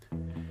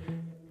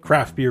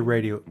Craft Beer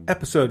Radio,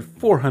 episode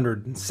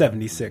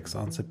 476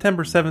 on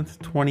September 7th,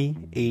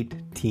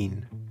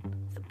 2018.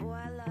 The boy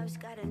I love's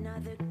got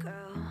another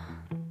girl.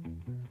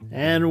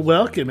 And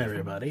welcome,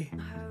 everybody,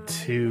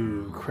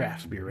 to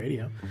Craft Beer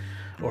Radio,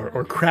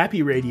 or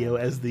Crappy Radio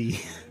as the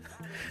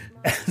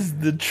as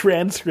the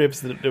transcripts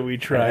that we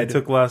tried. I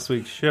took last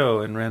week's show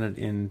and ran it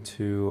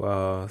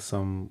into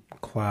some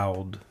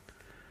cloud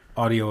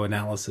audio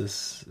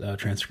analysis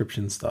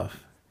transcription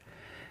stuff.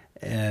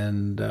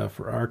 And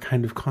for our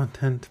kind of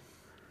content,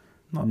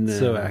 not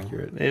so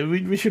accurate.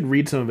 We should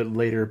read some of it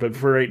later, but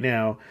for right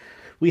now,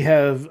 we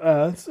have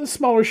a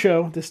smaller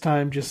show this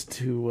time just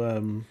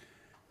to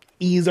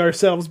ease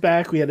ourselves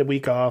back. We had a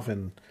week off,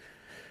 and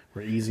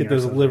we're easing Get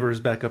those ourselves livers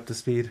back up to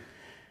speed.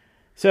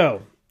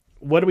 So,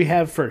 what do we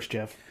have first,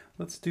 Jeff?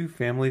 Let's do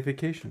Family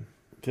Vacation.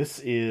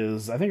 This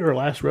is, I think, our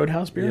last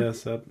Roadhouse beer.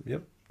 Yes,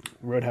 yep.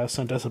 Roadhouse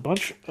sent us a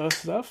bunch of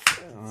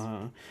stuff,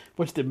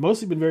 which they've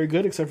mostly been very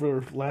good, except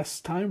for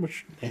last time,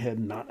 which they had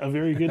not a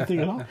very good thing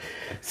at all.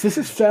 So this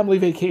is Family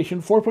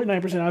Vacation,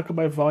 4.9% alcohol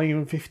by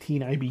volume,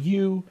 15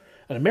 IBU,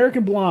 an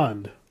American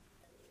Blonde.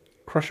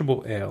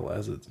 Crushable ale,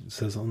 as it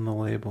says on the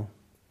label.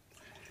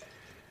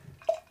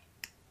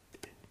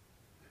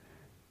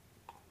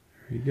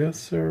 There you go,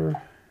 sir.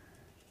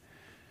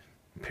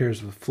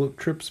 Pairs with Float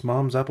Trips,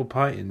 Mom's Apple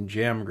Pie, and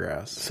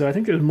Jamgrass. So I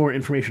think there's more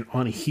information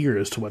on here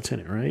as to what's in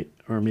it, right?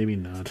 Or maybe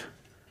not.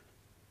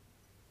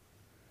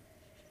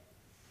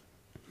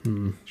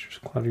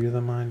 Just cloudier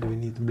than mine. Do we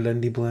need the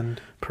blendy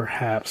blend?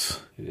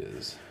 Perhaps. It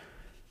is.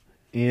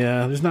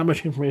 Yeah, there's not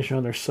much information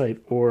on their site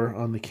or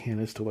on the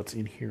can as to what's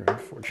in here,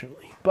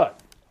 unfortunately.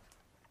 But,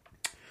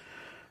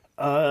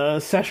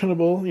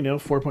 sessionable,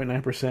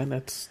 4.9%.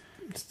 That's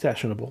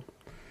sessionable.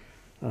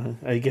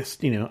 I guess,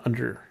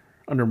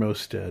 under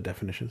most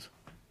definitions.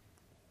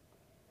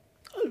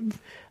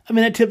 I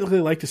mean, I typically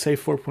like to say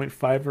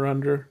 4.5 or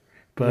under,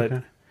 but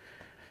okay.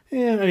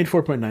 Yeah,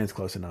 4.9 is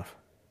close enough.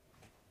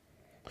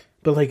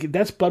 But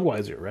that's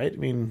Budweiser, right? I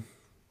mean,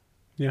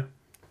 Yeah.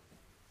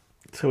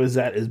 so does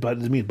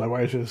it mean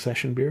Budweiser is a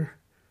session beer?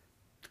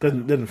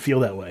 Doesn't feel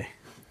that way.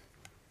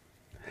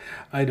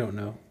 I don't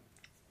know.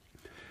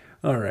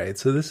 All right,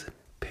 so this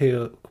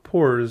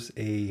pours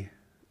a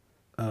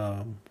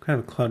kind of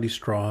a cloudy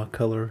straw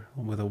color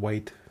with a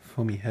white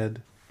foamy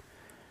head.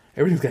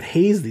 Everything's got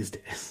haze these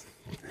days.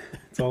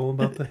 It's all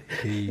about the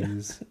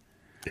haze.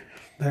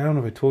 I don't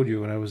know if I told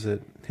you when I was at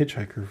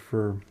Hitchhiker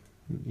for,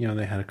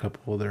 they had a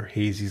couple of their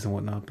hazies and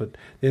whatnot, but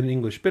they had an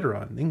English bitter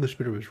on. The English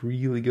bitter was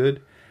really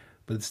good,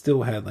 but it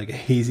still had like a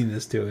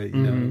haziness to it,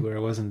 where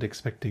I wasn't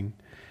expecting.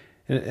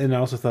 And I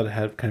also thought it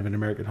had kind of an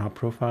American hop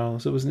profile,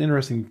 so it was an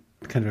interesting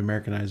kind of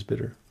Americanized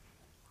bitter.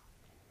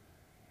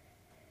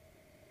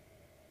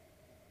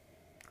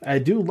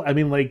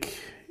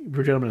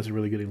 Brew Gentleman is a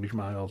really good English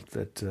mild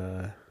that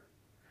I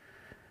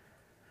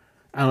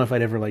don't know if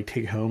I'd ever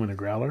take home in a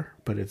growler,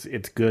 but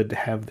it's good to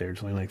have there.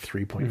 It's only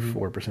 3.4%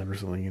 or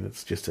something, and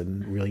it's just a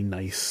really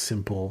nice,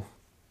 simple.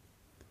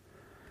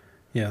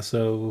 Yeah,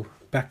 so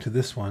back to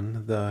this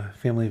one, the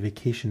Family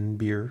Vacation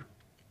beer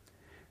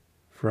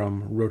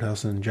from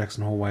Roadhouse in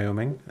Jackson Hole,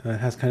 Wyoming. It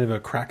has kind of a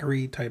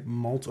crackery type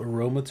malt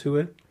aroma to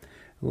it,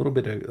 a little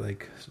bit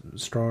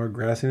of straw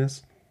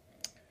grassiness.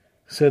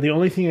 So the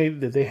only thing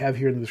that they have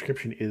here in the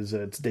description is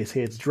they say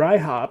it's dry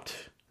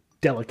hopped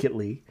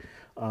delicately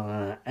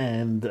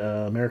and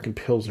American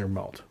Pilsner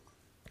malt.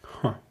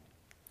 Huh.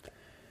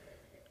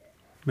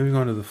 Moving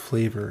on to the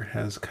flavor, it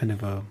has kind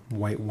of a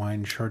white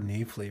wine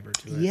Chardonnay flavor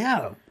to it.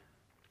 Yeah.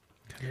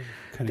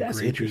 Kind of That's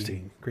grapey,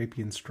 interesting. Grapey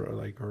and straw,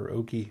 or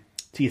oaky.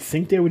 Do you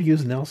think they would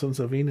use Nelson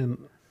Sauvin in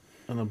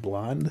a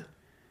blonde?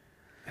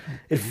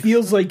 It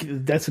feels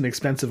like that's an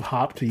expensive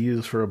hop to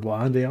use for a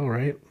blonde ale,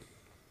 right?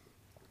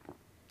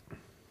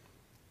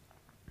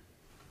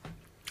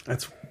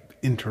 That's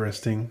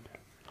interesting.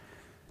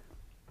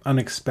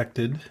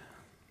 Unexpected.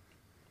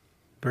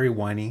 Very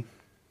winey.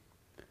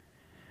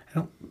 I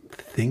don't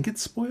think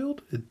it's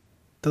spoiled. It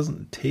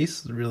doesn't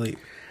taste really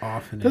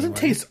off in any way. Doesn't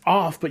taste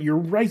off, but you're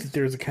right that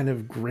there's a kind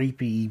of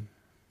grapey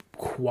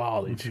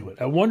quality to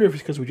it. I wonder if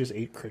it's because we just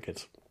ate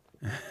crickets.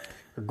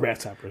 Or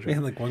grasshoppers. We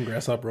Right? had one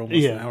grasshopper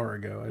almost an hour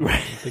ago. I don't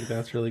think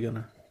that's really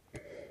gonna...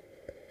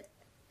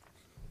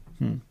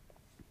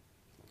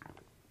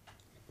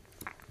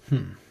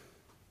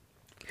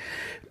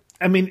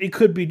 I mean, it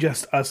could be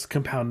just us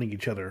compounding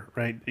each other,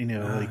 right?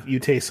 You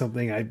taste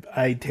something,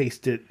 I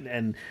taste it,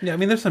 and Yeah, I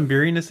mean, there's some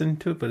beeriness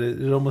into it, but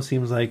it almost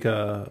seems like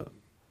a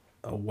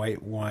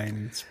white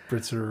wine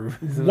spritzer.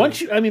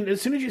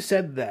 as soon as you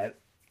said that,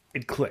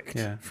 it clicked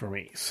for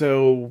me.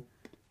 So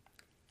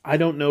I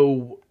don't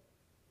know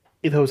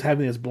if I was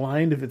having this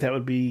blind, if that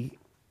would be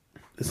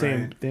the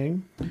same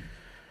thing.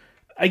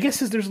 I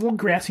guess there's a little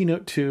grassy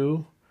note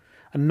too.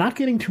 I'm not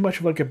getting too much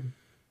of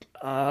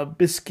a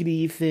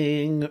biscuity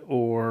thing,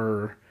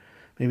 or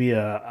maybe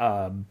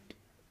a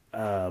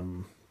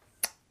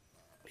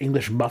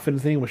English muffin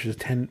thing, which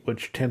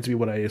tends to be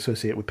what I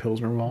associate with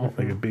Pilsner malt,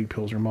 like a big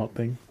Pilsner malt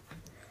thing.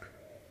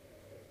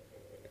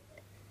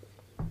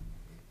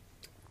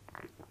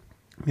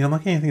 Yeah, I'm not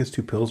getting anything that's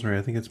too Pilsner.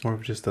 I think it's more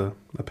of just a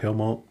pale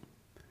malt.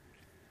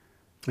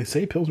 They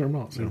say Pilsner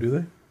malt. So do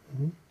they?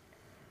 Mm-hmm.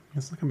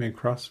 It's not coming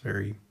across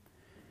very...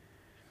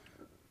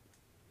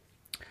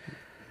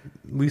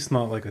 At least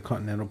not like a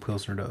continental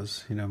Pilsner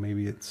does. You know,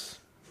 maybe it's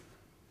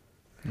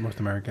North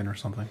American or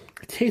something.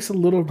 It tastes a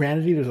little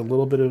granity. There's a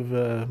little bit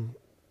of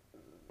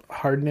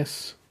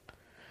hardness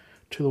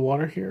to the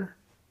water here.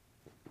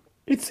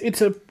 It's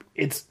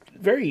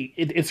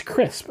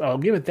crisp. I'll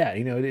give it that.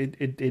 You know,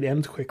 it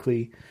ends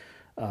quickly.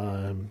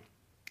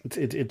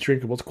 It's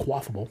drinkable. It's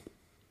quaffable.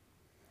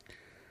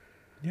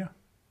 Yeah.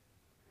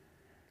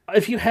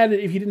 If you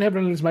didn't have it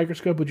under this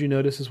microscope, would you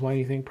notice this wine?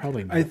 You think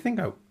probably not. I think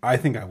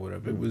I would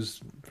have. It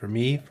was, for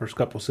me, first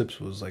couple sips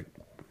was like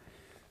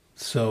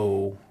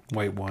so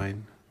white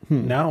wine.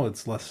 Now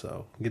it's less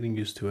so. I'm getting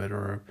used to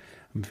it,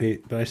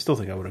 but I still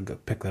think I would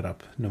have picked that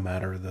up no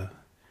matter the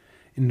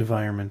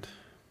environment.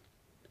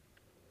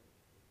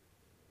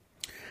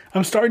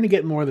 I'm starting to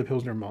get more of the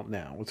Pilsner malt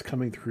now. It's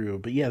coming through,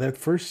 but yeah, that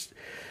first,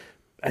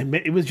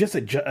 it was just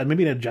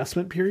maybe an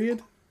adjustment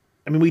period.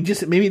 I mean,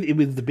 maybe it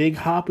was the big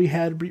hop we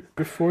had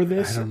before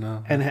this. I don't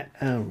know.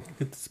 And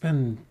it's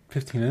been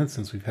 15 minutes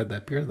since we've had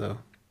that beer, though.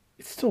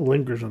 It still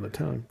lingers on the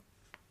tongue.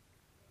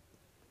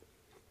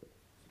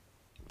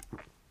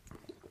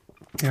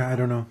 Yeah, I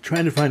don't know.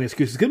 Trying to find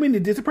excuses. I mean,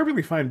 it's a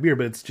perfectly fine beer,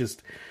 but it's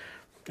just...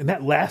 In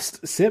that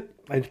last sip,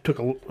 I took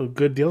a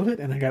good deal of it,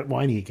 and I got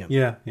whiny again.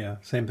 Yeah.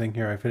 Same thing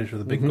here. I finished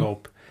with a big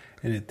gulp,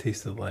 and it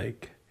tasted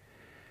like...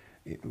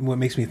 What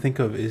makes me think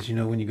of is, you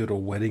know, when you go to a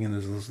wedding and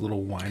there's those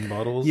little wine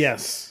bottles?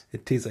 Yes.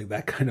 It tastes like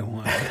that kind of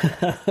wine.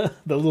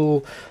 The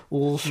little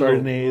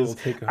Chardonnays.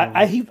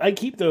 I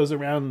keep those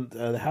around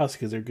the house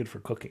because they're good for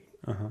cooking.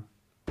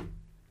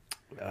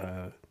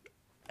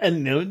 And,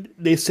 you know,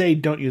 they say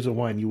don't use a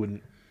wine you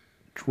wouldn't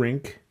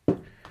drink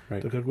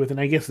to cook with,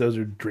 and I guess those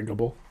are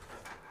drinkable.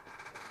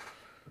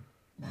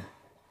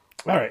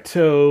 All right,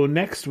 so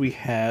next we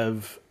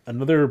have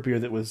another beer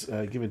that was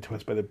given to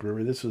us by the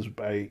brewery. This was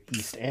by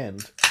East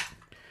End.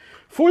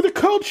 For the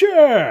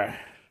Culture!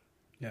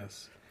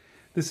 Yes.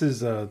 This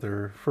is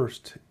their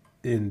first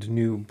and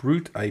new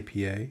Brut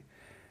IPA.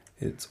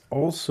 It's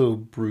also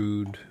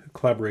brewed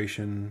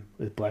collaboration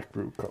with Black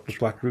Brew Culture. With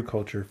Black Brew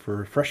Culture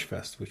for Fresh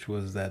Fest, which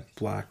was that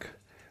black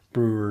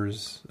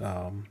brewers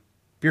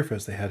beer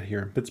fest they had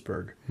here in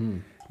Pittsburgh.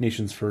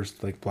 Nation's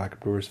first like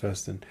Black Brewers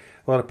Fest, and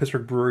a lot of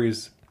Pittsburgh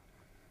breweries,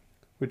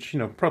 which, you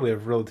know, probably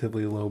have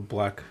relatively low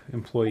black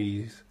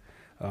employees,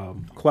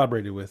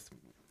 collaborated with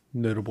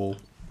notable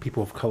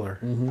people of color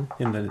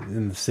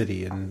in the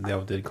city, and they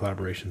all did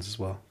collaborations as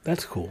well.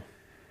 That's cool.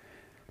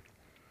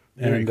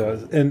 And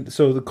cool. And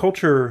so the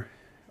culture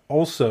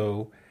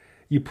also,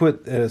 you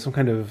put some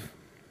kind of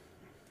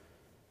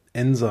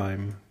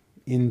enzyme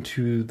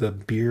into the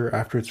beer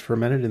after it's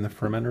fermented in the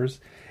fermenters,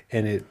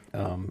 and it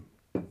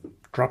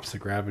drops the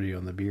gravity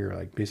on the beer.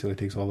 Like basically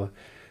takes all the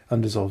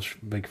undissolved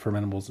like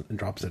fermentables and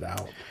drops it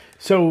out.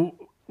 So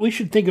we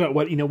should think about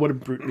what a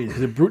brut is.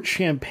 The brut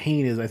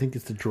champagne is, I think,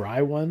 it's the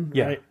dry one.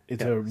 Yeah, right?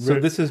 So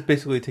this is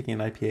basically taking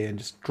an IPA and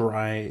just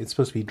it's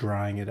supposed to be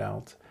drying it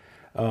out.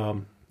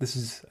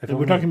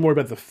 We're talking more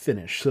about the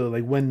finish. So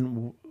like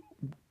when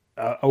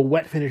a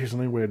wet finish is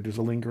something where there's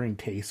a lingering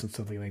taste and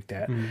something like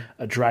that.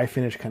 A dry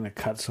finish kind of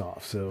cuts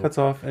off.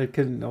 It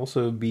can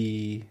also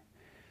be.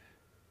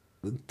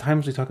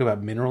 Times we talk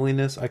about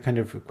mineraliness, I kind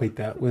of equate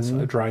that with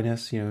a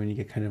dryness, you know, and you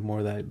get kind of more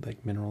of that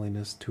like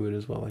mineraliness to it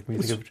as well. Like when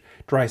you think of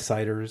dry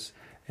ciders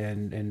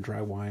and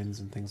dry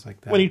wines and things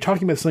like that. When you're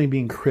talking about something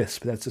being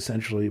crisp, that's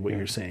essentially what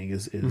you're saying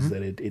is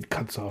that it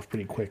cuts off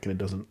pretty quick and it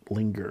doesn't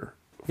linger.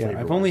 Yeah,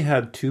 I've only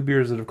had 2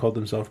 beers that have called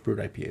themselves brewed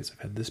IPAs.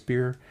 I've had this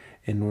beer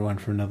and one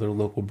from another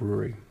local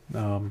brewery. The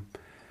one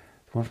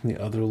from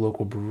the other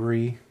local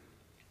brewery,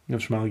 it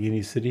was from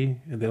Allegheny City,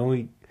 and the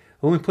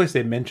only place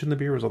they mentioned the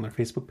beer was on their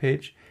Facebook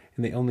page,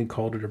 and they only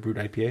called it a brewed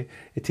IPA.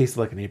 It tasted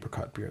like an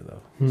apricot beer,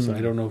 though. So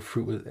I don't know if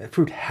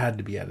fruit had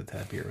to be added to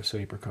that beer. It was so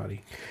apricot-y.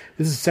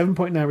 This is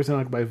 7.9%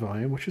 alcohol by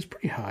volume, which is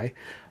pretty high.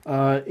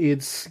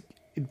 It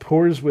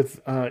pours with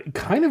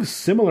kind of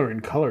similar in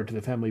color to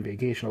the Family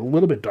Vacation, a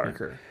little bit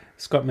darker.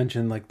 Scott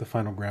mentioned like the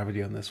final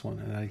gravity on this one,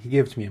 and he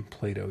gave it to me in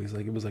Plato. He's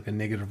like, it was like a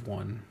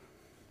 -1.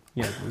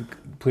 Yeah,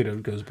 Plato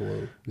goes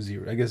below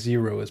 0. I guess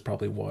 0 is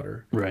probably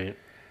water. Right.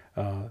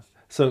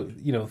 So,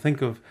 you know,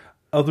 think of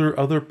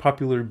other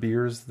popular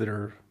beers that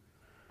are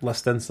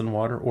less dense than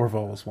water.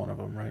 Orval is one of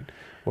them, right?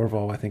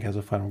 Orval, I think, has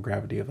a final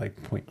gravity of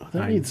like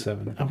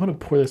 0.97. I'm going to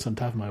pour this on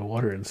top of my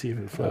water and see if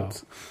it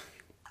floats.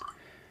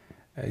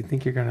 I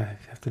think you're going to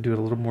have to do it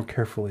a little more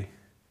carefully.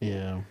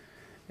 Yeah.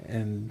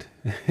 And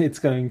it's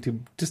going to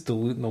just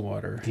dilute in the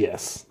water.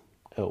 Yes.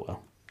 Oh,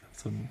 well.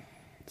 That's a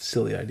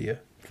silly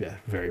idea. Yeah,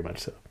 very much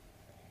so.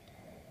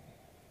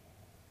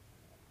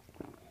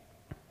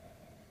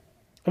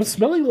 I'm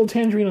smelling a little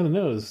tangerine on the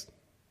nose.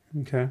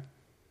 Okay.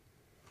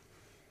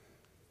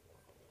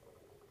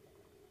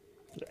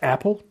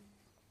 Apple,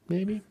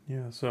 maybe?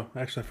 Yeah, so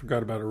actually I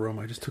forgot about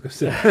aroma. I just took a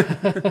sip.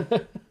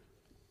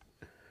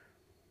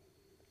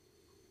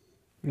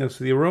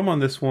 So the aroma on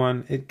this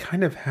one, it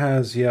kind of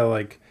has,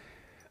 like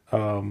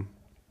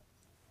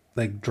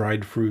like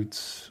dried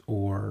fruits,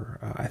 or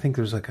I think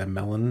there's like a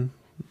melon.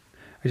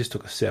 I just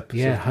took a sip.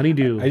 Yeah, so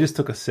honeydew. I just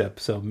took a sip,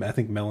 so I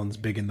think melon's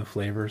big in the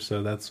flavor.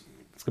 So it's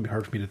gonna be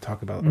hard for me to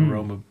talk about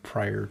aroma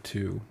prior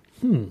to.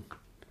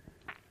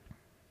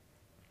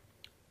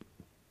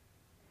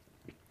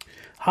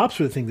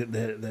 Hops are the thing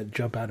that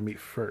jump out at me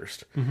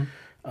first.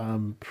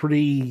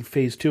 Pretty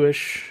phase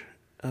 2-ish,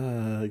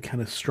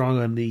 kind of strong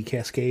on the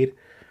Cascade.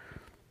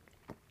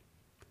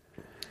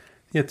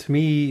 Yeah, to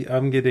me,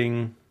 I'm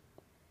getting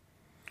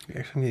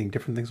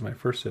different things in my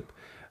first sip.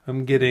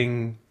 I'm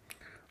getting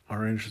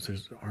Orange.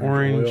 There's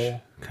orange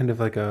oil. kind of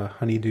like a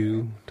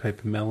honeydew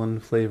type melon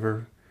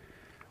flavor.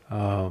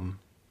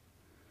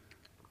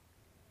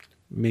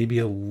 Maybe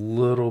a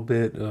little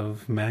bit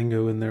of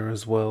mango in there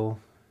as well.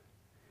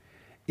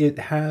 It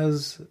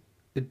has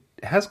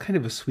kind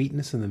of a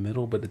sweetness in the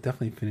middle, but it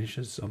definitely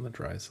finishes on the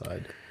dry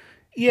side.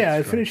 Yeah,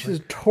 it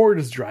finishes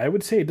towards dry. I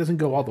would say it doesn't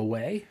go all the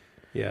way.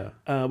 Yeah.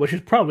 Which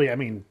is probably,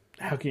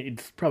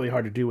 it's probably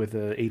hard to do with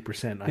a 8%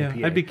 IPA.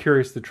 Yeah, I'd be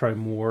curious to try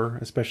more,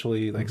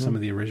 especially like some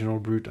of the original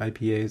Brut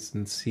IPAs,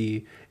 and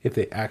see if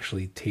they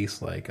actually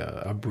taste like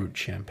a Brut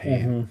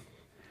champagne,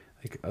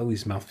 like at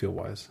least mouthfeel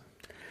wise.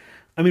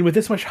 I mean, with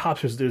this much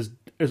hops, there's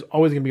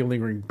always going to be a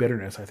lingering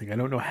bitterness, I think. I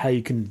don't know how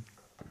you can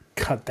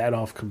cut that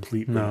off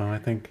completely. No, I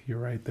think you're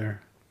right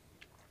there.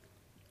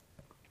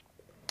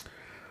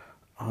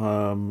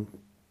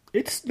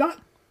 It's not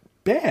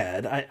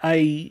bad.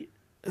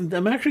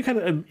 I'm actually kind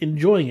of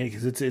enjoying it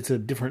because it's a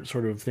different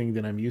sort of thing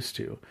than I'm used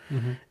to.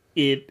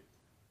 It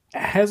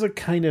has a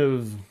kind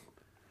of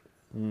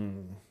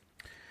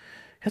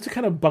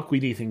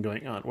buckwheaty thing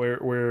going on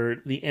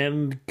where the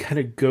end kind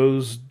of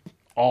goes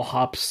all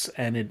hops,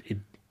 and it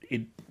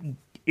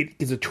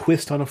is a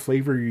twist on a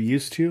flavor you're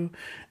used to,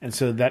 and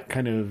so that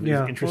kind of is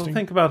interesting. Well,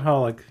 think about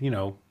how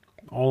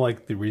all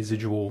like the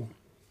residual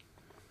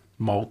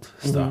malt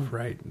stuff,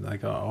 right?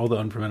 Like all the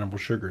unfermentable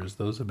sugars,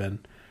 those have been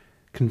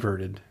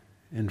converted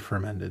and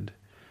fermented,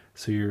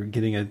 so you're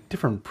getting a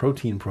different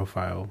protein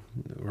profile,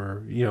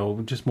 or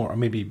just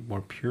maybe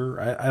more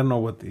pure. I don't know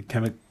what the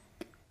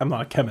I'm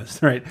not a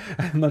chemist, right?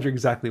 I'm not sure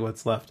exactly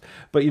what's left,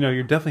 but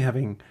you're definitely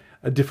having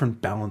a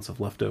different balance of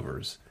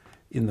leftovers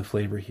in the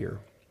flavor here.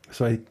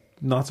 So I'm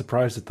not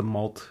surprised that the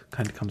malt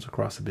kind of comes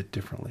across a bit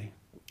differently.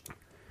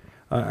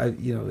 I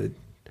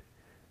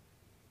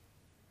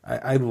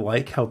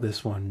like how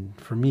this one,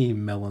 for me,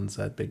 melon's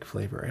that big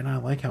flavor, and I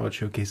like how it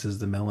showcases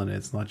the melon.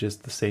 It's not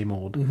just the same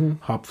old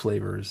hop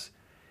flavors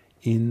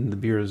in the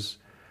beers,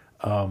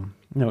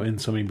 in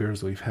so many beers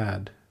that we've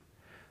had.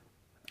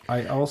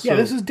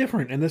 This is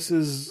different, and this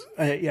is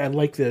I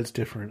like that it's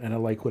different, and I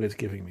like what it's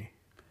giving me.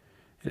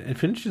 It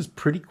finishes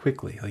pretty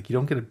quickly. Like, you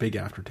don't get a big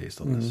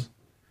aftertaste on this.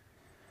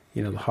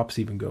 The hops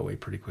even go away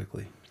pretty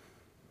quickly.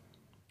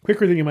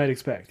 Quicker than you might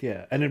expect,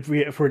 yeah. And for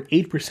an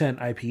 8%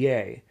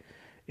 IPA,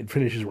 it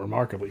finishes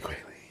remarkably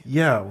quickly.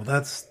 Yeah, well,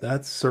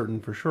 that's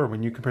certain for sure.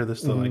 When you compare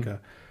this to like a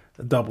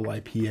double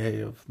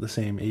IPA of the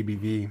same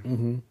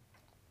ABV,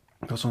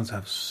 those ones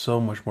have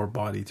so much more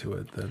body to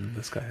it than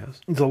this guy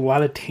has. There's a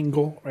lot of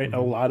tingle, right?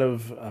 A lot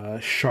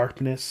of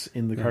sharpness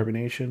in the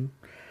carbonation.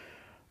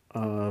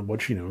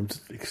 Which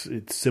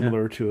it's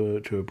similar to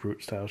a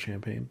Brut style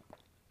champagne.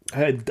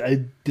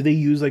 Do they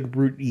use like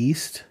Brut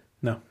yeast?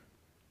 No.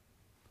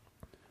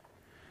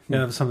 Yeah,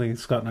 that was something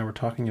Scott and I were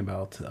talking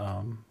about.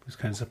 I was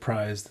kind of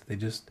surprised.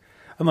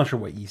 I'm not sure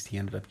what yeast he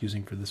ended up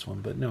using for this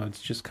one, but no,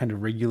 it's just kind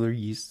of regular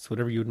yeasts,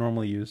 whatever you would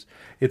normally use.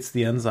 It's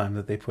the enzyme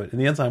that they put, and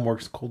the enzyme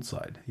works cold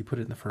side. You put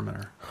it in the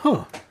fermenter.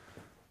 Huh.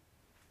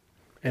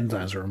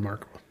 Enzymes are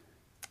remarkable.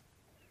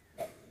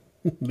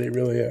 They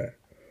really are.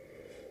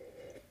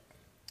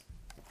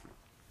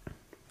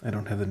 I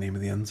don't have the name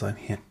of the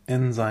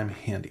enzyme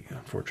handy,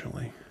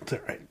 unfortunately. That's all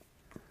right.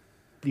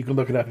 You can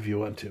look it up if you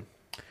want to.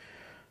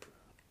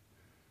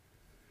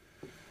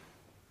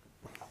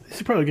 This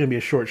is probably going to be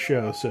a short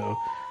show, so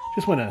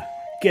just want to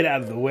get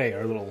out of the way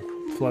our little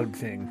plug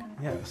thing.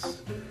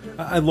 Yes.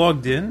 I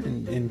logged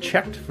in and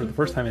checked for the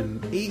first time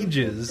in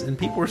ages, and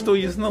people are still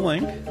using the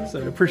link,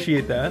 so I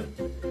appreciate that.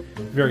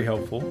 Very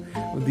helpful.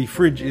 The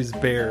fridge is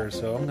bare,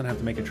 so I'm going to have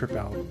to make a trip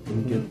out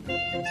and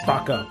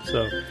stock up.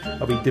 So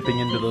I'll be dipping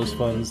into those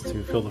funds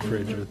to fill the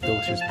fridge with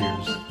delicious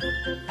beers.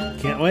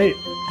 Can't wait.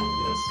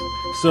 Yes.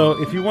 So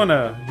if you want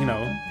to,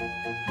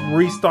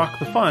 restock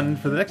the fund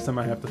for the next time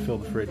I have to fill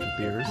the fridge with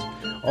beers,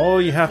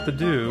 all you have to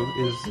do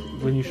is,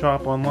 when you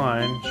shop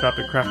online, shop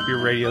at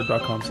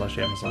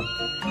craftbeerradio.com/Amazon.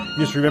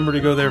 Just remember to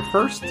go there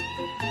first,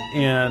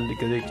 and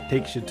it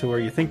takes you to where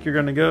you think you're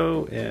going to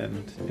go,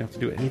 and you don't have to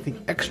do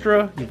anything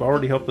extra. You've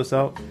already helped us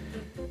out.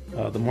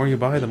 The more you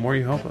buy, the more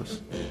you help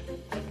us.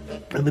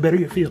 And the better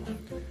you feel.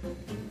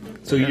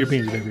 So yes. Your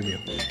pains with every meal.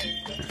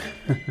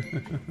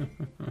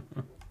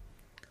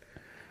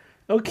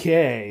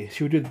 Okay,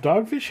 should we do the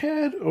Dogfish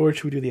Head, or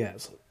should we do the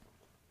Aslan?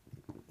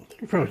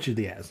 We probably should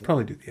do the Aslan.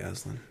 Probably do the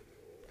Aslan.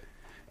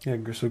 Yeah,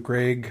 so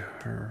Greg,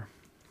 our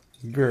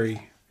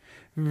very,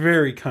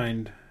 very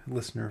kind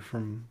listener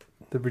from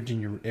the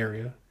Virginia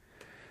area,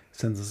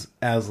 sends us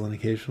Aslan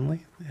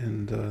occasionally.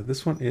 And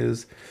this one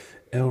is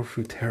El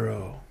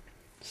Frutero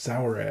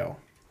Sour Ale.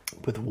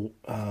 With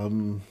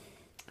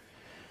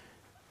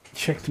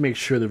check to make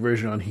sure the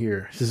version on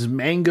here. This is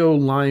mango,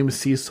 lime,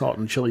 sea salt,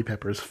 and chili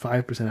peppers.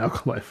 5%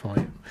 alcohol by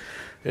volume.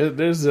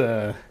 There's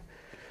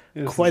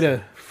quite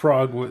a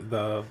frog with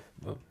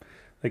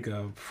like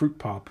a fruit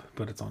pop,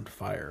 but it's on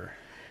fire.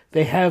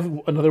 They have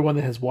another one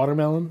that has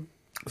watermelon,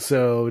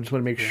 so just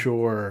want to make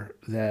sure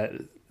that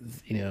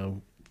you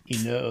know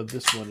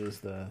this one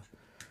is the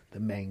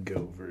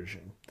mango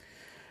version.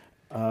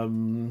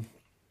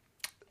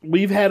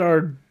 We've had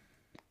our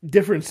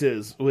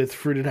differences with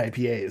fruited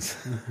IPAs,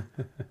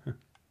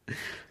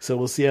 so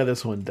we'll see how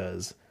this one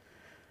does.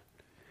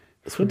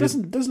 This one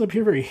doesn't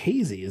appear very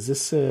hazy. Is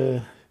this?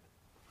 I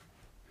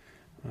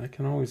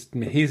can always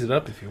haze it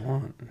up if you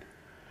want.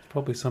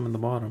 Probably some in the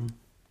bottom.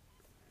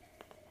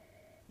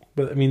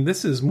 But, I mean,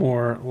 this is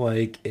more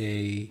like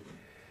a...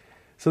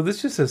 So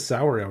this just says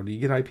sour ale. Do you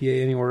get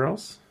IPA anywhere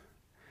else?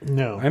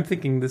 No. I'm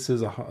thinking this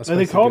is a spicy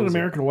they call it an goza.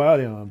 American Wild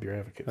Ale on Beer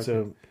Advocate. Okay.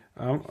 So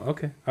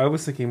okay. I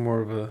was thinking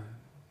more of a...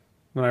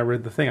 When I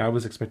read the thing, I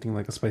was expecting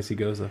like a spicy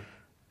goza.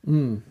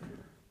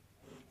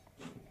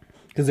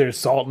 because there's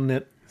salt in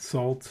it.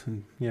 Salt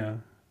and, yeah,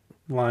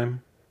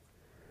 lime.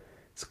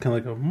 It's kind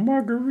of like a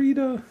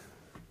margarita.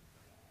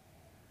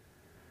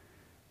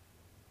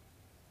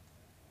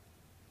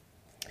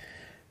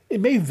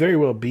 It may very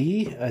well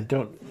be. I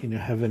don't,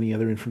 have any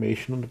other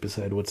information on it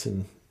besides what's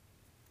in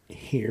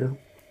here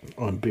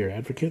on Beer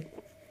Advocate.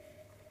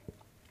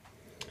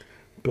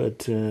 But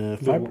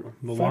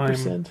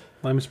 5%.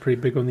 Lime is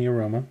pretty big on the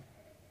aroma.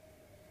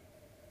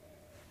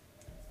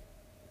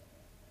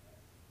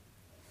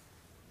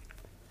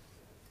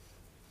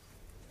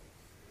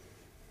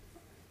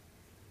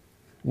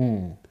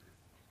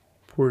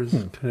 Pours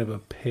kind of a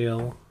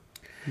pale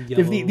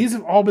yellow. These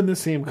have all been the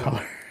same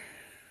color.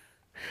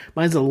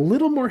 Mine's a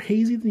little more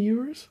hazy than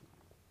yours.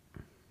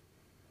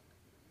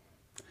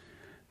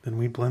 Then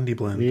we blendy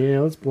blend.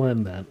 Yeah, let's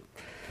blend that.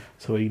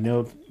 So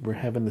we're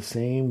having the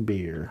same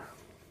beer.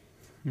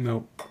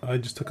 Nope, I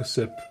just took a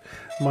sip.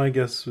 My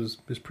guess is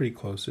pretty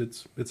close.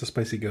 It's a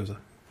spicy goza.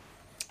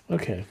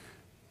 Okay.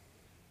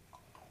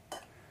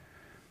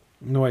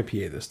 No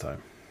IPA this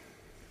time.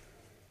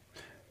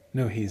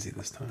 No hazy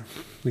this time.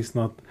 At least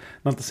not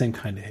the same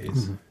kind of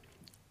haze. Mm-hmm.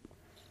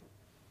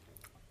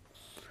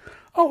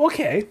 Oh,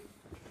 okay.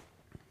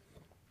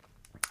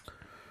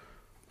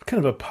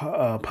 Kind of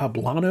a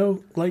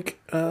Poblano-like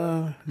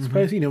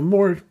spice,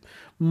 more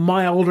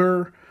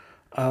milder,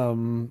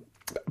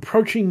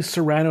 approaching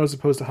Serrano as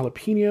opposed to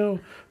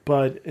jalapeno,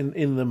 but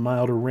in the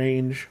milder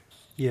range.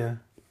 Yeah,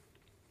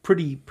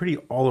 pretty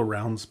all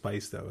around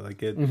spice though.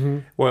 Like it.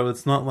 Well,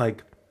 it's not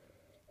like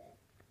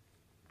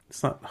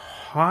it's not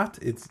hot.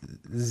 It's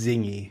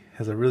zingy.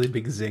 Has a really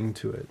big zing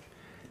to it,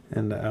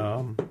 and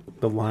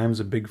the lime's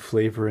a big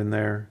flavor in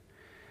there.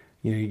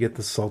 You get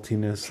the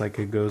saltiness like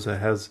it goes. It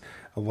has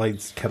a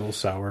light kettle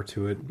sour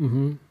to it.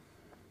 Mm-hmm.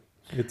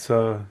 It's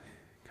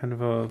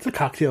it's a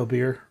cocktail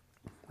beer,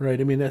 right?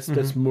 I mean,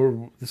 that's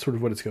more that's sort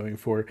of what it's going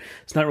for.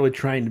 It's not really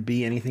trying to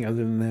be anything other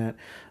than that.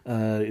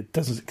 It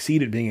doesn't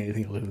succeed at being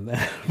anything other than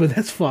that, but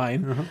that's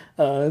fine.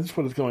 That's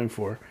what it's going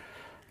for.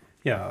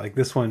 Yeah, like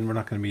this one, we're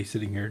not going to be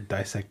sitting here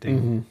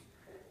dissecting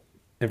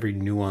every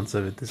nuance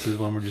of it. This is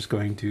one we're just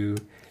going to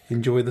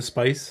enjoy the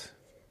spice.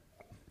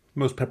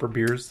 Most pepper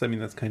beers, I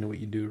mean, that's kind of what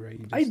you do, right?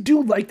 I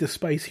do like the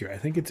spice here. I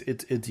think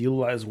it's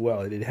utilized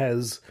well. It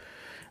has.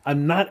 I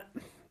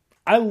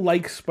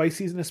like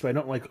spiciness, but I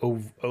don't like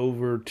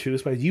over too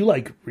spicy. You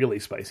like really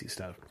spicy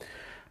stuff.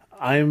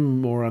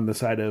 I'm more on the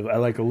side of I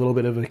like a little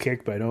bit of a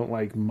kick, but I don't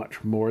like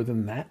much more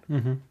than that.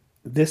 Mm-hmm.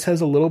 This has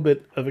a little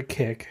bit of a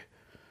kick,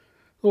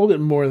 a little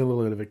bit more than a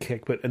little bit of a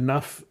kick, but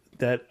enough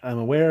that I'm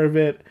aware of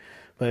it,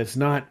 but it's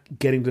not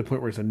getting to the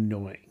point where it's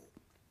annoying.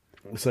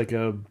 It's like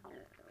a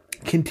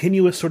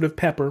continuous sort of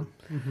pepper,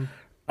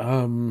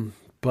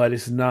 but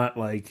it's not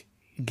like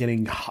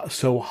getting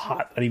so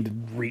hot I need to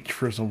reach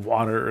for some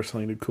water or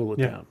something to cool it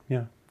down.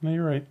 Yeah, no,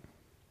 you're right.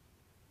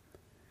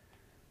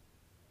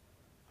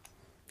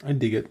 I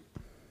dig it.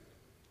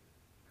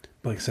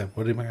 But like I said,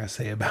 what am I going to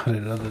say about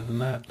it other than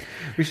that?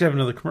 We should have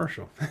another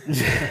commercial.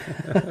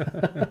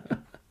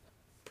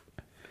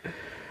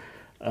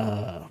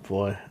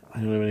 Boy, I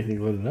don't have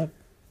anything loaded up.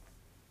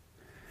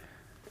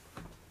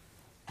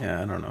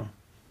 Yeah, I don't know.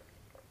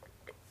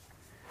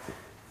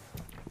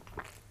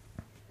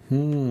 This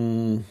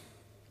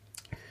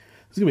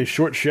is going to be a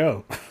short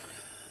show.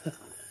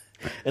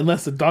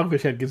 Unless the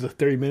Dogfish Head gives us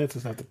 30 minutes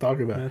and stuff to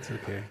talk about. That's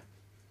okay.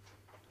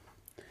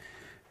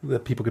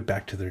 Let people get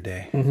back to their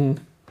day.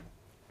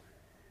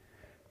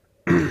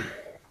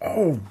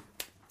 Oh,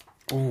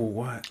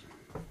 what?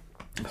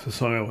 It's a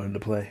song I wanted to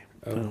play.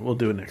 We'll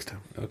do it next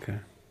time. Okay.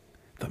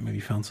 Thought maybe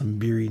you found some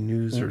beery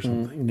news or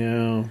something.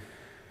 No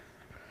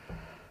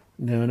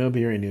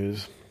beery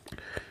news.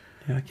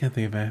 Yeah, I can't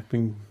think of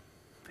anything.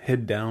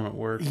 Head down at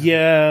work.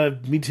 Yeah,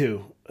 me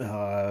too.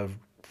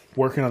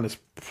 Working on this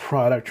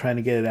product, trying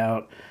to get it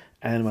out.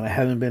 And when I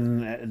haven't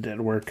been at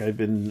work, I've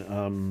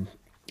been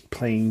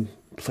playing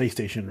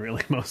PlayStation,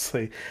 really,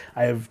 mostly.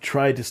 I have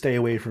tried to stay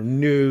away from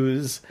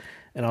news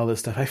and all this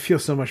stuff. I feel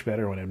so much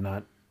better when I'm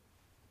not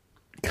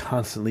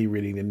constantly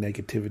reading the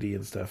negativity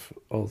and stuff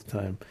all the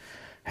time.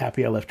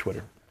 Happy I left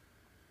Twitter.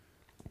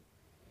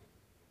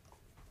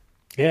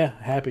 Yeah,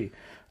 happy.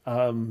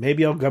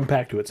 Maybe I'll come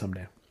back to it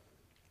someday.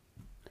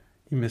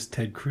 You missed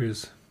Ted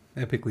Cruz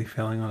epically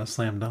failing on a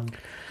slam dunk.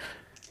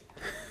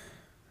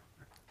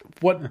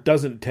 What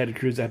doesn't Ted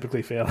Cruz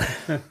epically fail?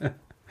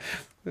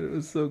 But it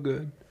was so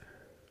good.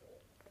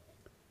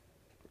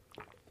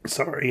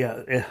 Sorry,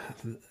 yeah,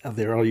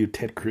 there are all you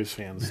Ted Cruz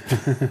fans.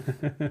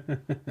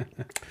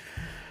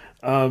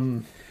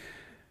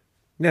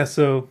 Yeah,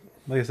 so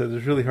like I said,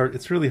 it's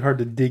really hard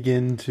to dig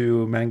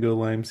into mango,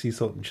 lime, sea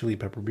salt, and chili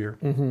pepper beer.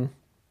 Mm-hmm.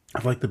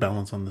 I like the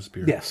balance on this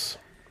beer. Yes,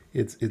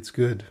 it's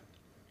good,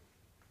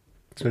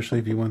 especially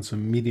if you want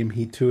some medium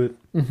heat to it.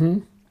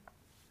 Mm-hmm.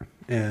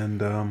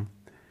 And I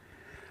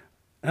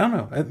don't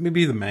know,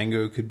 maybe the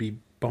mango could be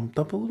bumped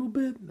up a little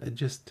bit.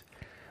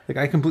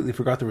 I completely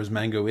forgot there was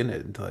mango in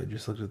it until I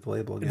just looked at the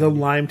label again. The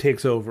lime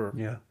takes over.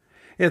 Yeah,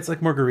 it's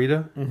like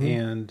margarita,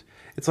 and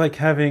it's like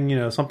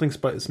having something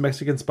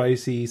Mexican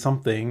spicy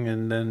something,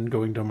 and then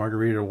going to a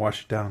margarita to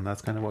wash it down.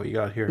 That's kind of what you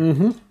got here.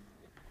 Mm-hmm.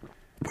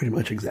 Pretty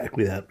much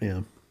exactly that.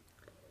 Yeah.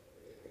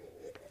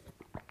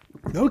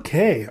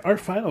 Okay, our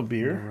final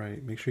beer. All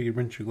right, make sure you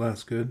rinse your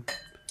glass good.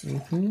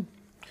 Mm-hmm.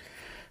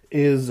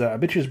 Is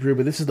Bitches Brew,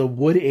 but this is the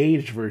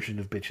wood-aged version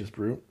of Bitches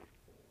Brew.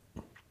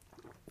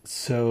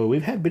 So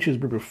we've had Bitches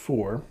Brew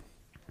before.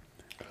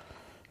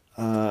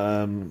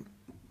 Brewed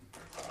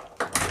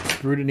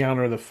in the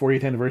honor of the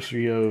 40th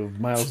anniversary of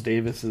Miles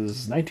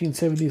Davis's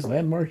 1970s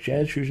landmark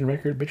jazz fusion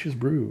record, Bitches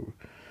Brew.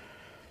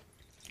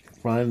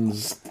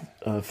 Runs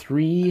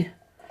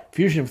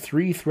fusion of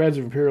 3 threads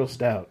of Imperial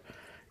Stout,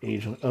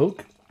 aged on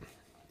oak.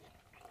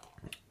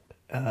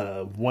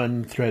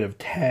 1 thread of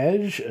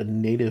Taj, a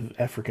native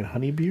African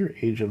honey beer,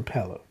 aged on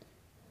Palo.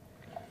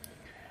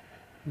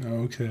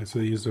 Okay, so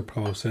they used a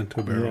Palo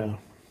Santo barrel. Yeah.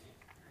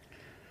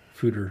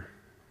 Fooder.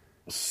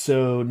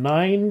 So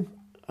 9%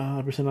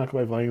 alcohol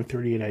by volume,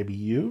 38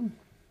 IBU.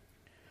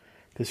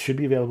 This should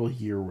be available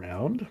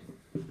year-round.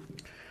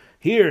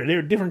 Here, they're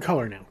a different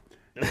color now.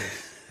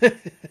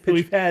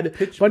 We've had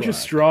a bunch of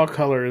straw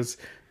colors.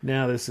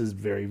 Now this is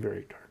very,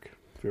 very dark.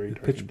 Very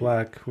dark. Pitch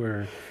black,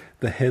 where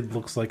the head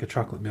looks like a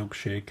chocolate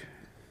milkshake.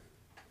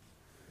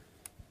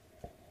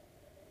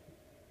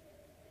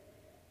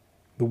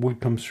 The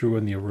wood comes through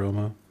in the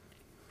aroma.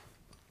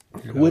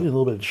 Wood and a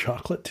little bit of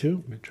chocolate,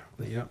 too. Mid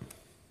chocolate, yeah.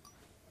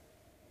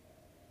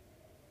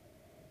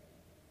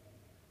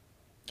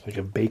 Like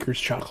a baker's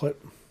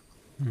chocolate.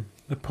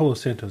 The Palo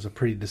Santo is a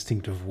pretty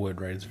distinctive wood,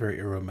 right? It's very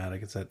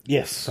aromatic. It's that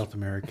South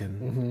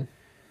American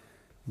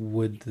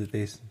wood that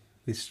they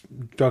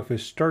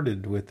Dogfish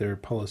started with their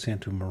Palo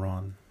Santo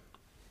Marron,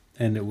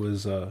 and it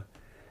was a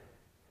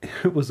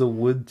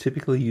wood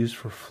typically used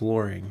for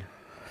flooring,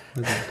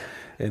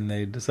 and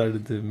they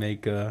decided to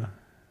make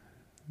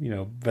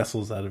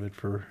vessels out of it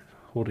for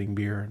holding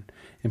beer and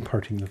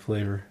imparting the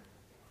flavor.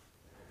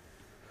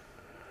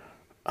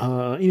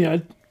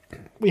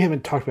 We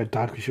haven't talked about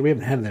Dogfish. We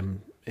haven't had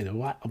them in a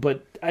while,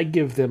 but I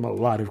give them a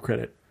lot of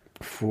credit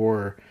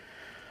for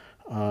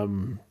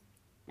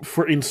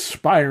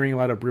inspiring a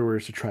lot of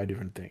brewers to try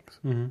different things.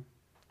 Mm-hmm.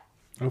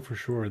 Oh, for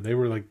sure. They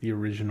were like the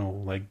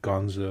original, like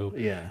Gonzo.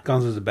 Yeah.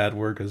 Gonzo's a bad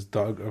word because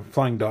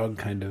Flying Dog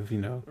kind of,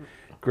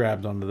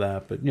 grabbed onto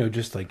that. But,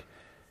 just like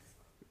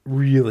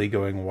really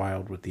going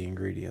wild with the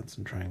ingredients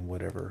and trying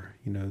whatever.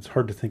 It's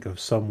hard to think of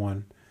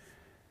someone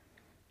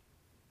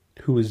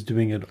who was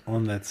doing it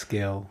on that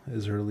scale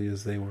as early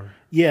as they were.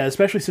 Yeah,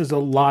 especially since a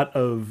lot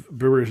of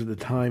brewers at the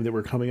time that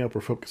were coming up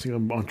were focusing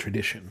on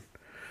tradition.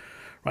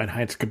 Right,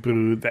 Heinz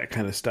Kabut, that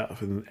kind of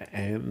stuff,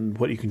 and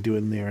what you can do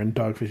in there, and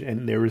Dogfish,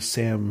 and there was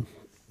Sam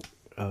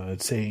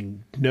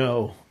saying,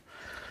 "No,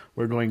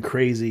 we're going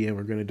crazy, and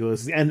we're going to do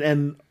this,"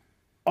 and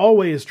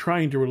always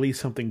trying to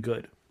release something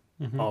good.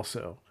 Mm-hmm.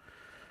 Also,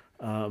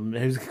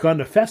 he's gone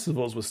to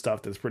festivals with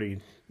stuff that's pretty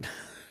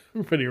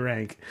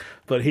rank,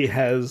 but he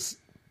has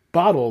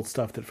bottled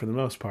stuff that, for the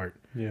most part,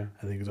 I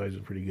think has always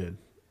been pretty good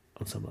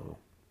on some level.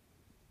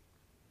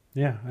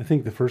 Yeah, I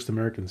think the first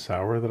American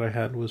sour that I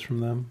had was from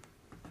them.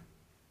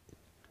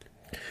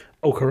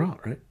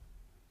 Ocaron, right?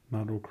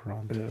 Not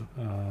Ocaron. Yeah.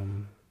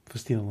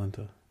 Festina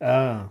Lenta.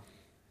 I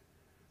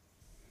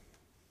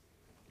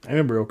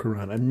remember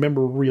Ocaron. I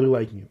remember really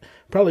liking it.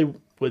 Probably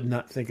would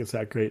not think it's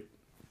that great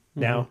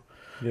now.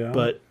 Yeah,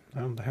 but I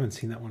haven't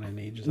seen that one in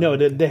ages. No,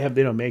 they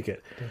don't make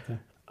it.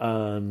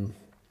 Yeah,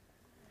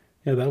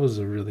 that was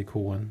a really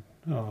cool one.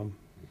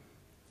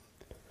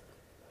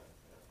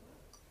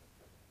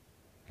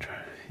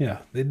 Yeah,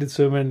 they did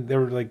so many. They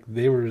were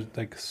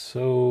like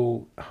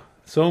so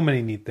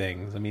many neat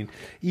things. I mean,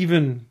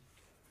 even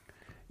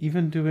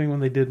doing when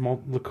they did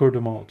liqueur de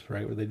malt,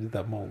 right, where they did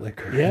that malt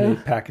liquor. Yeah, they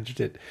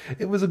packaged it.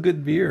 It was a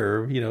good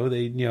beer.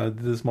 They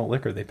this malt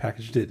liquor. They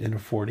packaged it in a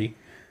 40,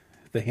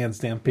 the hand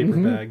stamped paper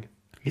bag.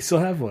 You still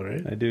have one,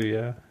 right? I do,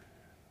 yeah.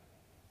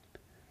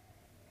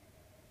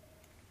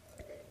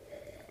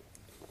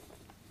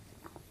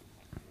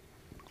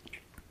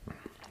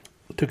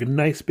 Took a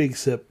nice big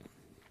sip.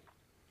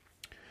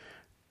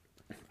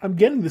 I'm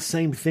getting the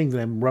same thing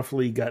that I'm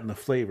roughly got in the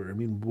flavor. I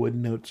mean, wood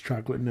notes,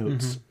 chocolate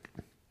notes.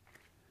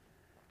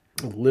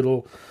 A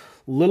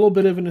little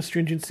bit of an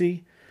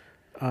astringency.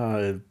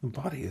 The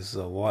body is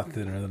a lot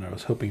thinner than I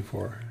was hoping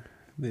for.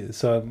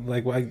 So,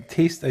 like, I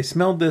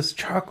smelled this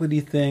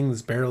chocolatey thing,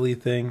 this barrely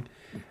thing.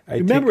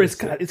 Remember, it's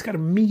got a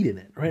meat in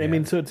it, right? Yeah. I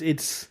mean, so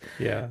it's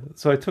yeah.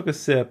 So I took a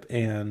sip,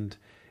 and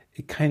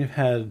it kind of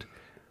had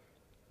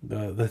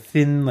the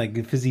thin,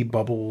 like fizzy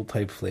bubble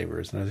type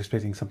flavors, and I was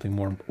expecting something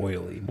more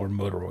oily, more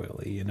motor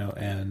oily, you know.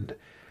 And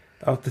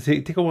I'll have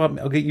to take a while.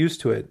 I'll get used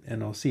to it,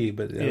 and I'll see.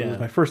 But it was,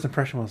 my first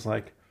impression was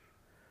like,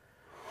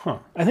 huh.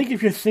 I think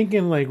if you're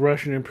thinking like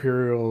Russian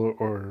Imperial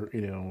or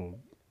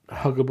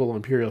huggable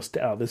Imperial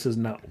Stout, this is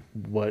not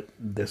what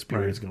this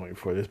beer is going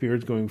for. This beer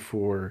is going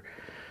for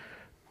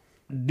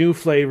new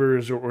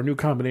flavors or new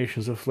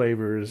combinations of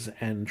flavors,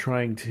 and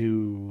trying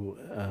to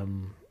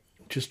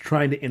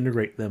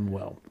integrate them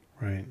well.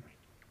 Right.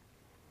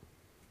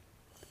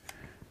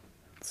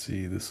 Let's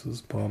see. This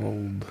was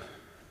bottled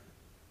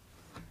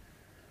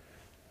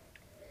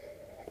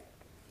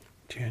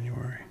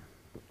January.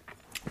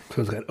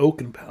 So it's got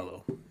oak and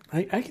palo.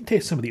 I can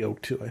taste some of the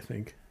oak too, I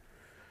think.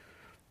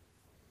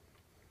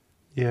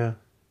 Yeah.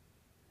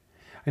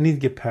 I need to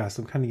get past.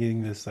 I'm kind of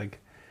getting this, like,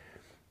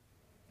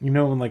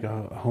 when like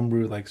a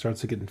homebrew like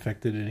starts to get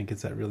infected and it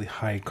gets that really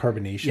high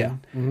carbonation. Yeah.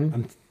 Mm-hmm.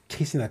 I'm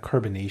tasting that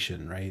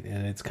carbonation, right?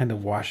 And it's kind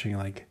of washing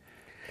like.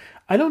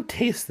 I don't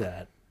taste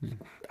that.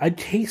 I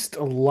taste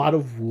a lot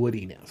of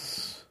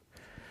woodiness.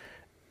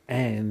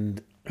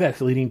 And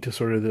that's leading to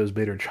sort of those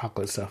bitter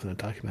chocolate stuff that I'm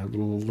talking about. A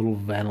little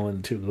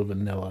vanillin too, a little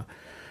vanilla.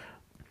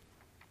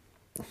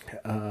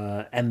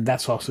 And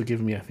that's also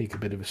giving me, I think, a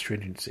bit of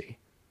astringency.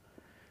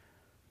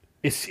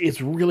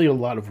 It's really a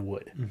lot of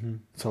wood. Mm-hmm.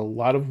 It's a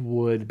lot of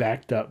wood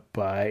backed up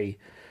by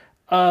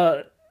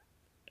a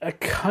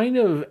kind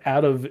of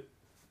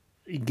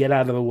get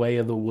out of the way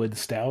of the wood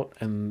stout,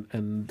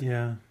 and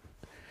yeah.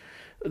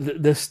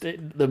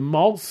 The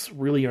malts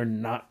really are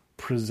not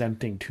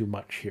presenting too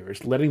much here.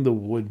 It's letting the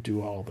wood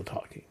do all the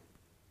talking.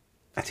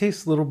 I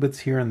taste little bits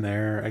here and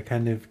there. I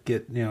kind of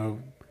get,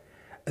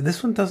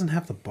 this one doesn't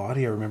have the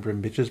body I remember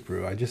in Bitches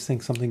Brew. I just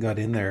think something got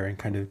in there and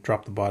kind of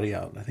dropped the body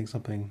out. I think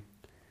something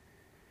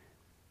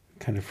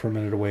kind of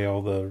fermented away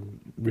all the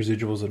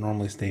residuals that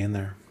normally stay in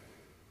there.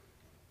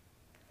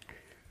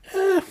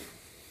 I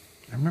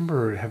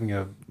remember having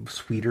a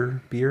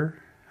sweeter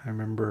beer.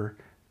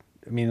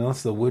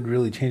 Unless the wood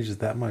really changes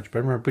that much. But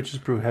I remember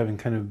Bitches Brew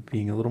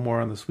being a little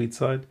more on the sweet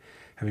side,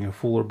 having a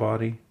fuller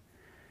body.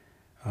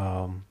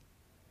 The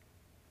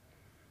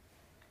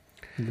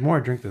more I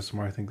drink this, the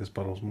more I think this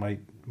bottle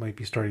might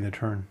be starting to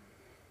turn.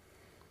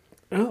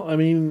 Well, I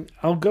mean,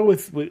 I'll go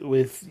with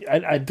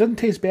it doesn't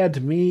taste bad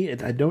to me.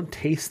 I don't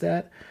taste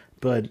that,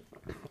 but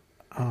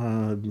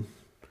so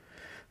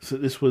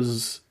this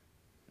was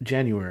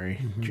January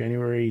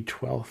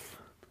 12th.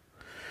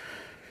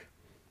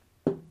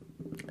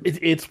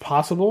 It's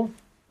possible.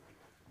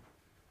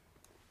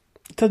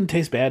 It doesn't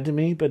taste bad to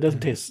me, but it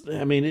doesn't taste.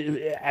 I mean,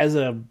 as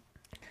a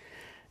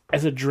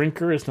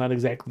drinker, it's not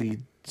exactly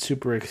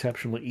super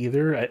exceptional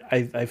either.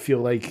 I feel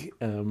like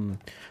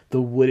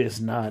the wood is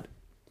not.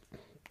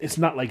 It's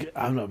not like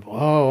I'm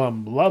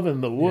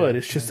loving the wood. Yeah,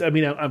 it's just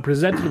I'm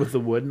presented with the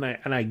wood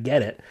and I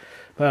get it,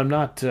 but I'm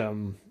not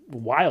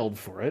wild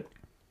for it.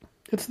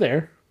 It's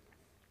there.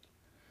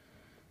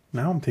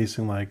 Now I'm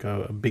tasting like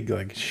a big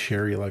like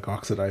sherry like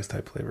oxidized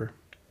type flavor.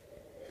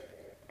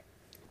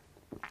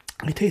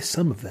 I taste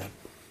some of that.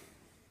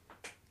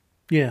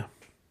 Yeah,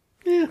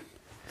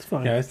 it's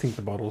fine. Yeah, I think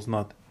the bottle's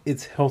not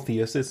its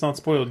healthiest. It's not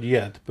spoiled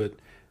yet, but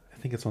I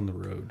think it's on the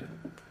road.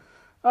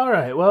 All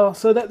right, well,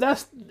 so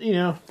that's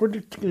we're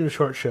doing a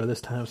short show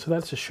this time, so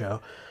that's a show.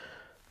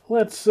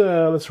 Let's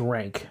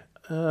rank.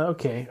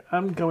 Okay,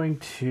 I'm going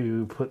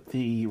to put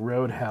the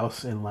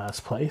Roadhouse in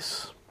last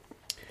place.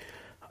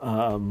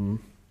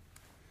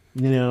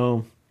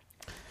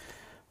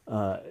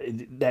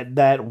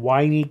 That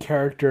whiny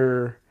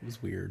character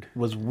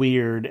was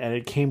weird, and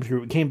it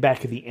came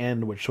back at the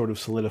end, which sort of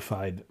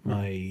solidified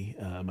my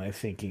my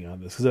thinking on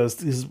this,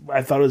 because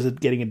I thought it was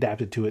getting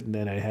adapted to it, and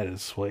then I had a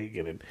swig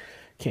and it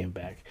came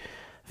back.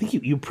 I think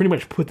you pretty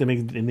much put them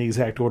in the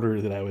exact order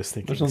that I was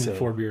thinking. There's only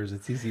 4 beers;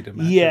 it's easy to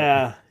match.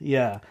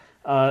 Yeah.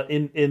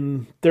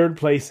 In third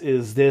place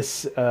is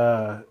this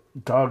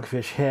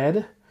Dogfish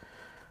Head.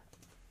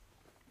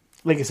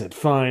 Like I said,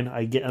 fine.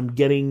 I'm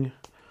getting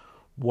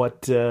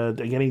what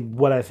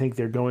I think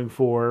they're going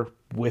for,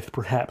 with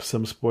perhaps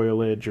some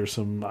spoilage or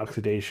some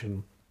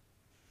oxidation.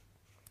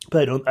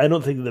 But I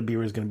don't think that the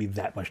beer is going to be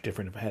that much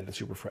different if I had it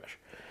super fresh.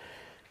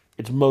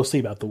 It's mostly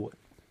about the wood.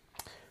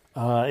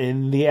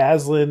 And the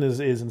Aslan is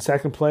in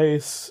second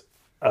place.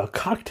 A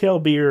cocktail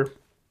beer,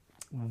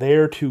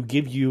 there to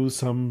give you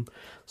some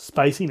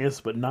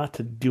spiciness, but not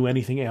to do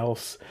anything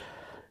else.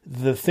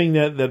 The thing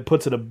that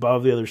puts it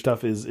above the other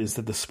stuff is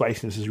that the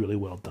spiciness is really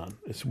well done.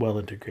 It's well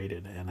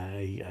integrated, and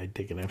I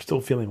dig it. I'm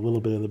still feeling a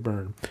little bit of the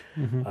burn,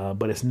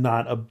 but it's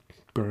not a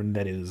burn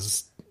that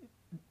is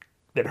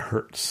that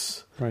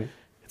hurts. Right.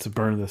 It's a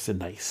burn that's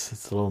nice.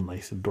 It's a little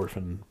nice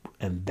endorphin,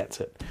 and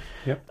that's it.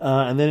 Yep.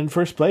 And then in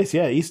first place,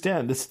 East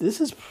End.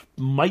 This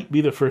might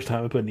be the first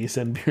time I put an East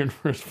End beer in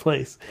first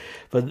place.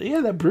 But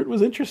yeah, that Brut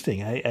was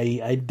interesting.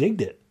 I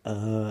digged it.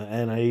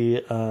 And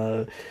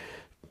I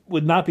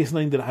would not be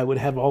something that I would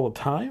have all the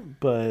time,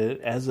 but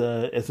as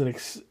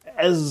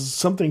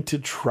something to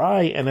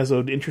try and as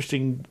an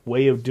interesting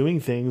way of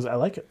doing things, I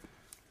like it.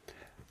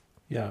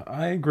 Yeah,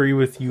 I agree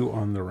with you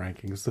on the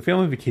rankings. The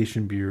Family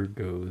Vacation beer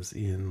goes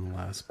in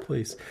last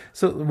place.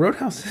 So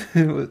Roadhouse,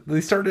 they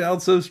started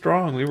out so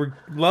strong. We were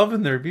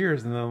loving their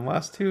beers, and then the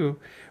last two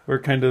were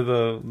kind of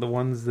the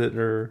ones that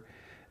are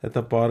at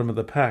the bottom of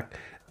the pack.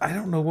 I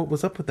don't know what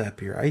was up with that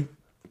beer. I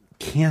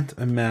can't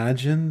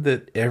imagine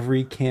that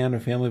every can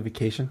of Family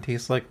Vacation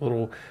tastes like a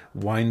little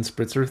wine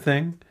spritzer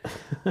thing,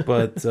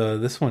 but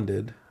this one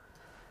did.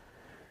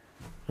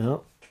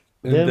 Well,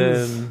 and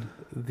then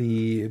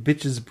the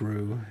Bitches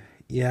Brew.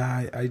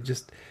 Yeah,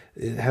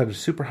 it had a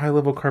super high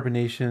level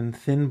carbonation,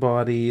 thin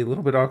body, a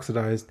little bit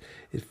oxidized.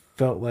 It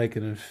felt like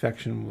an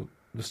infection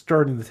was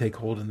starting to take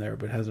hold in there,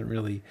 but hasn't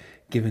really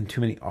given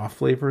too many off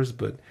flavors.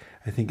 But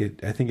I think it,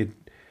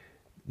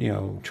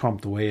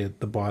 chomped away at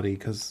the body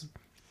because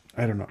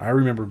I don't know. I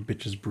remember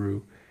Bitches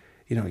Brew.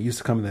 It used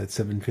to come in that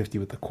 750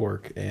 with the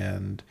cork,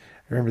 and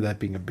I remember that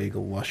being a big,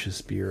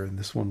 luscious beer. And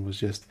this one was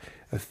just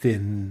a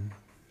thin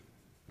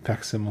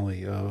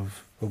facsimile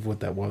of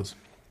what that was.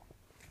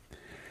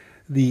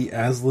 The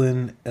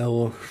Aslan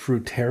El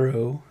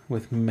Frutero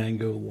with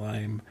mango,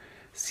 lime,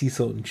 sea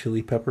salt, and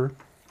chili pepper.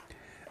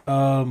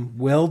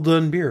 Well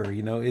done beer.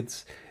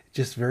 It's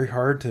just very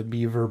hard to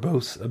be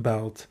verbose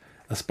about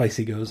a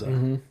spicy goza.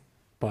 Mm-hmm.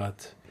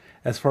 But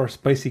as far as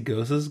spicy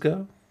gozas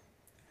go,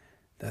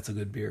 that's a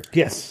good beer.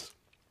 Yes.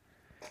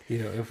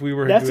 If we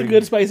were that's a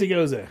good spicy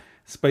goza.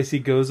 Spicy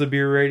goza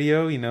beer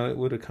radio, it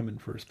would have come in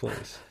first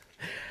place.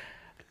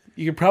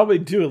 You could probably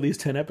do at least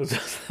 10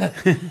 episodes.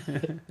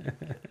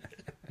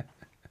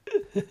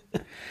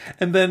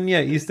 And then,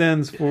 East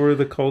End's For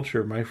the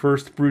Culture, my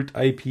first Brut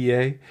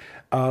IPA.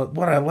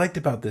 What I liked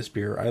about this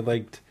beer, I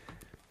liked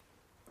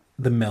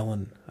the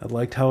melon. I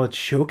liked how it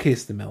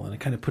showcased the melon. It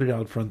kind of put it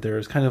out front there.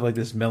 It's kind of like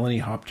this melony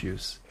hop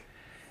juice.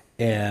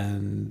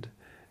 And,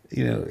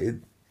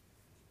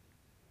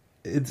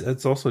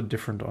 it's also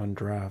different on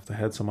draft. I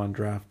had some on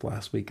draft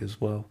last week as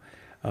well.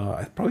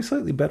 Probably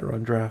slightly better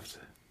on draft.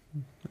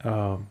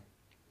 I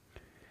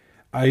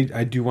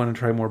do want to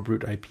try more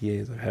Brut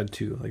IPAs. I've had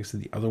two. Like I said,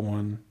 the other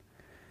one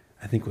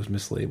I think was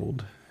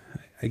mislabeled.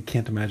 I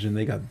can't imagine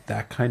they got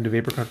that kind of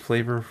apricot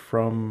flavor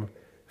from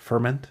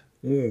ferment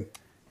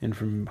and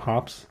from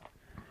hops.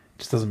 It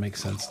just doesn't make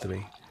sense to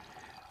me.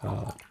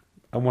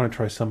 I want to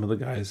try some of the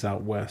guys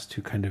out west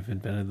who kind of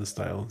invented the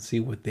style and see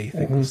what they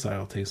think the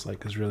style tastes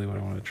like is really what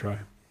I want to try.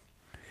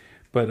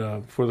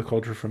 But For the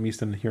Culture from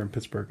East End here in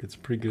Pittsburgh, it's a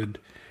pretty good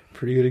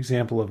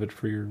example of it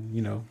for your,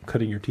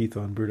 cutting your teeth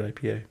on Brut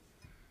IPA.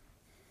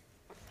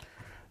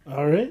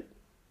 All right.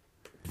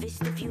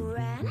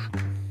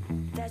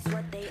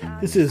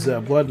 This is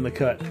Blood in the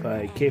Cut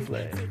by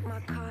K-Flay.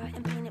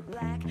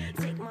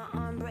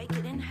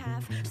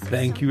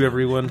 Thank you,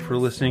 everyone, for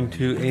listening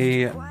to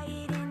a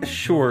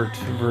short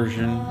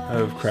version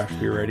of Craft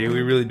Beer Radio.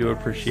 We really do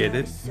appreciate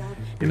it.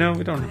 We don't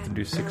have to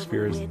do 6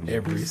 beers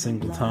every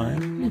single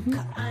time.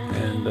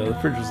 And the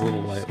fridge is a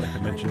little light, like I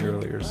mentioned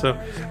earlier. So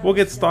we'll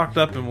get stocked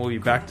up and we'll be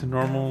back to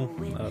normal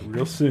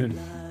real soon.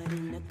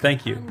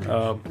 Thank you.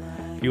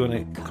 If you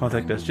want to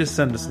contact us, just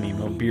send us an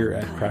email,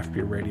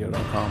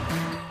 beer@craftbeerradio.com.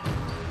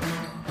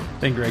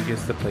 Then Greg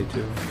gets to play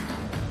too.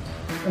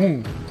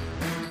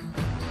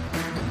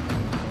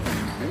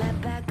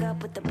 Met back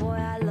up with the boy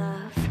I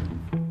love.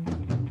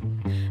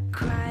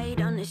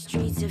 Cried on the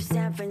streets of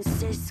San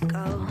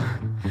Francisco.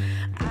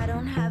 I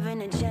don't have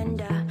an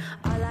agenda.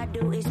 All I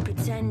do is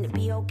pretend to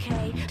be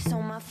okay,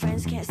 so my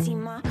friends can't see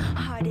my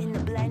heart in the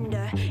blender.